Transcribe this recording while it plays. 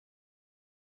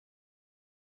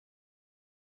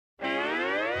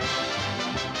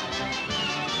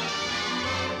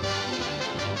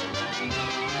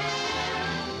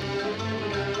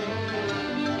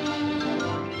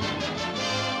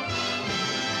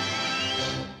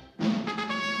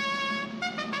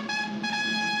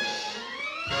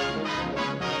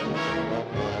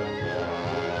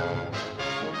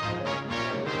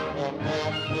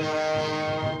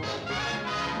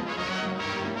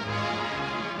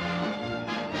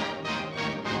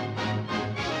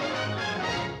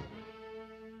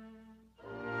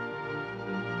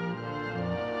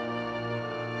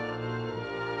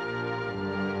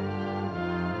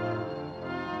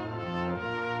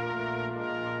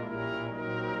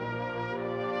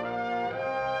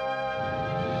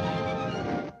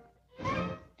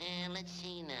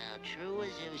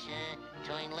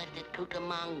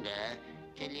Cucamonga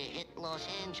till you hit Los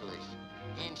Angeles.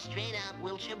 Then straight out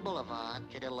Wilshire Boulevard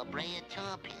to the La Brea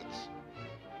Tar Pits.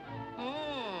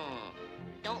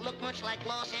 Don't look much like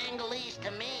Los Angeles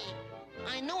to me.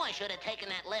 I knew I should have taken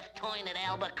that left turn at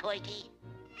Albuquerque.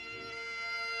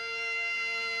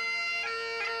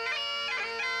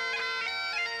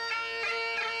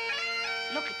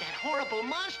 Look at that horrible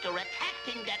monster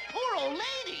attacking that poor old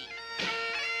lady.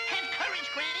 Have courage,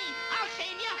 Granny. I'll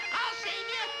save you. I'll save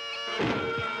you.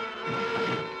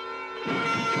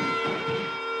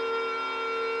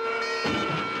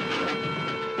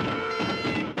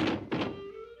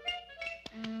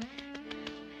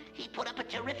 He put up a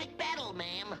terrific battle,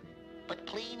 ma'am. But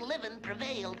clean living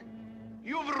prevailed.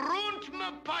 You've ruined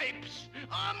my pipes.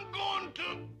 I'm going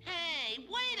to... Hey,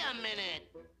 wait a minute.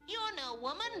 You're no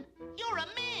woman. You're a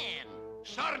man.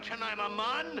 Certain I'm a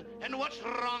man, and what's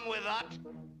wrong with that?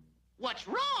 What's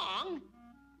wrong?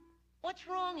 What's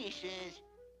wrong, he says.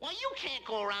 Well, you can't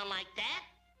go around like that.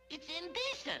 It's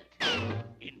indecent.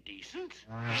 Indecent?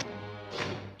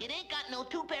 It ain't got no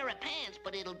two pair of pants,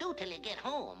 but it'll do till you get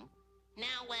home.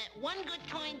 Now, one good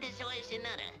coin deserves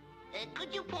another.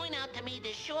 Could you point out to me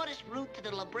the shortest route to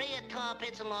the La Brea Tar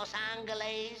Pits in Los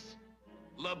Angeles?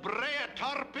 La Brea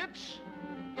Tar Pits?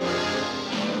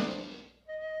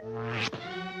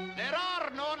 There are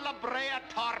no La Brea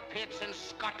Tar Pits in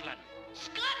Scotland.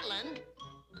 Scotland?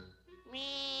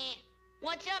 Meh.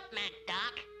 What's up, Mac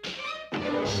Doc?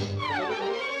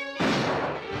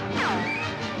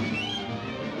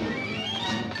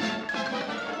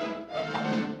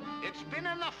 It's been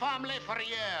in the family for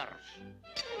years.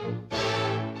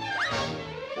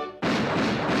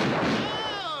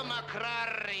 Oh,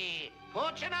 McCrary,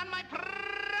 poaching on my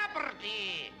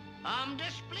property. I'm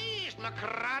displeased,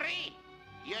 McCrary.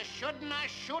 You shouldn't have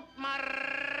shoot my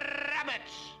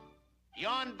rabbits.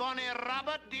 Yon bonny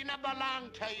rabbit didn't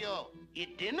belong to you.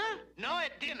 It didn't? No,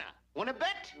 it didn't. Wanna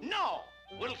bet? No.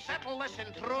 We'll settle this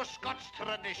in true Scots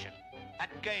tradition.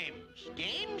 At games.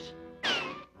 Games?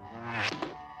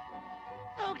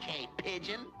 Okay,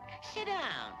 Pigeon. Sit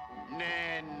down.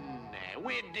 Nah,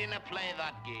 we didn't play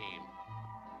that game.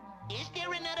 Is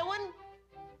there another one?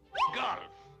 Golf.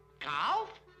 Golf?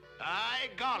 Aye,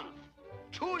 golf.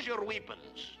 Choose your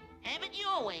weapons. Have it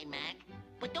your way, Mac.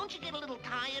 But don't you get a little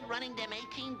tired running them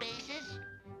 18 bases?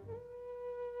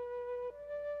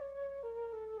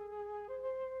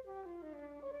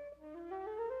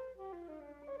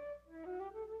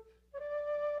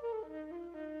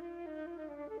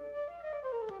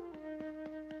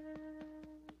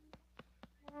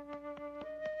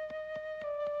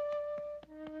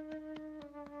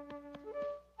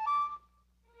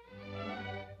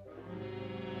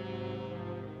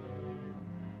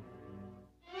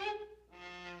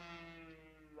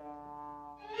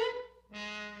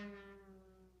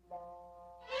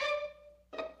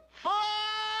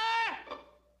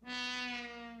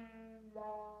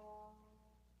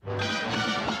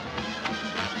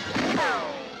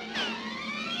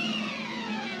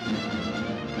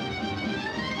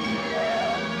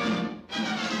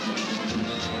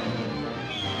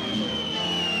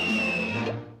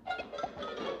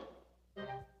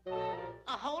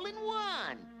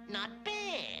 Not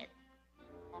bad.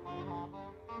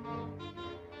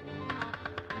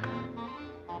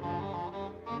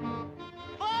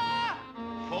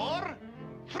 4,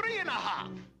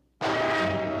 3.5.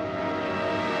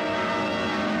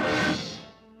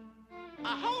 A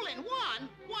hole in one?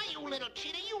 Why, you little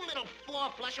cheater, you little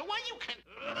four-flusher, why you can...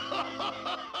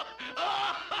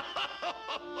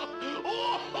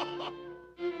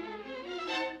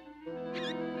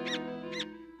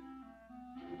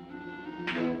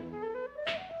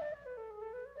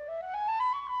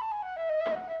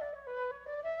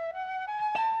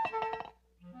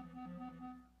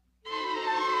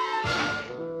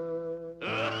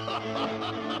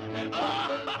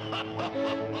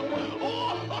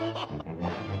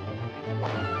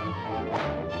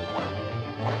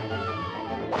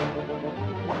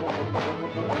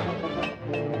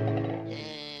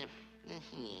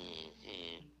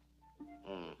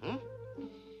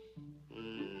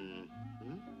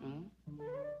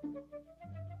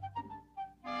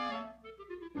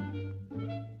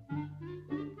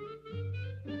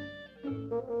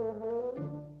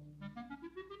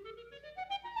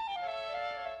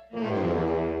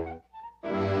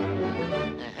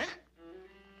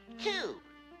 Two.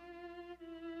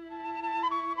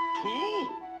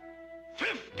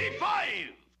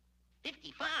 55.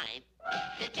 55?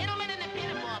 The gentleman in the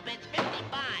pinafore bids 55.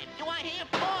 Do I hear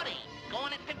 40?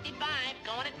 Going at 55,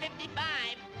 going at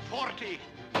 55. 40.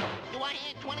 Do I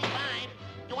hear 25?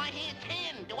 Do I hear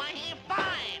 10? Do I hear 5?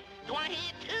 Do I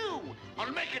hear two?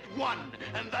 I'll make it one,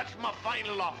 and that's my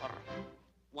final offer.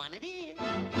 One it is.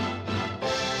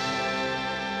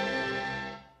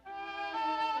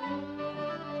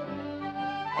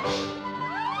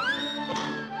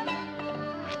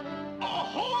 A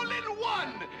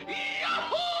hole-in-one!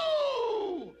 Yahoo!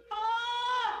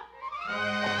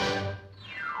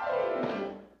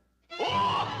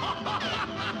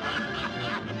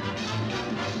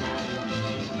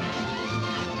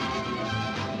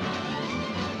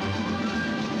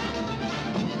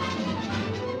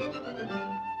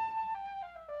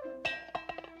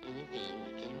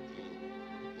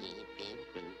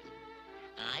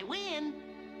 I win.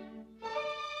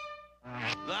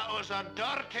 That was a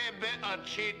dirty bit of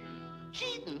cheating.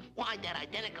 Cheating? Why, that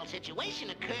identical situation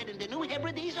occurred in the New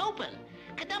Hebrides Open.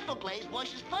 Caduffle Glaze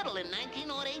versus Fuddle in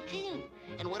 1918.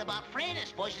 And what about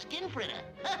Franis versus Ginfritter?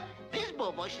 Huh,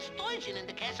 Bisbo versus Sturgeon in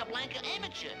the Casablanca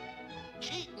Amateur.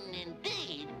 Cheating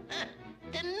indeed. Huh,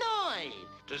 denied.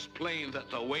 Tis plain that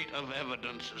the weight of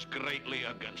evidence is greatly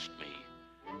against me.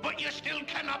 But you still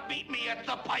cannot beat me at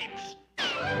the pipes.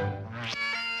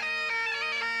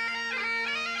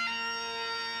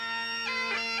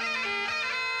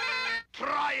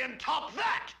 Try and top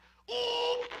that!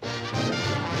 Oop!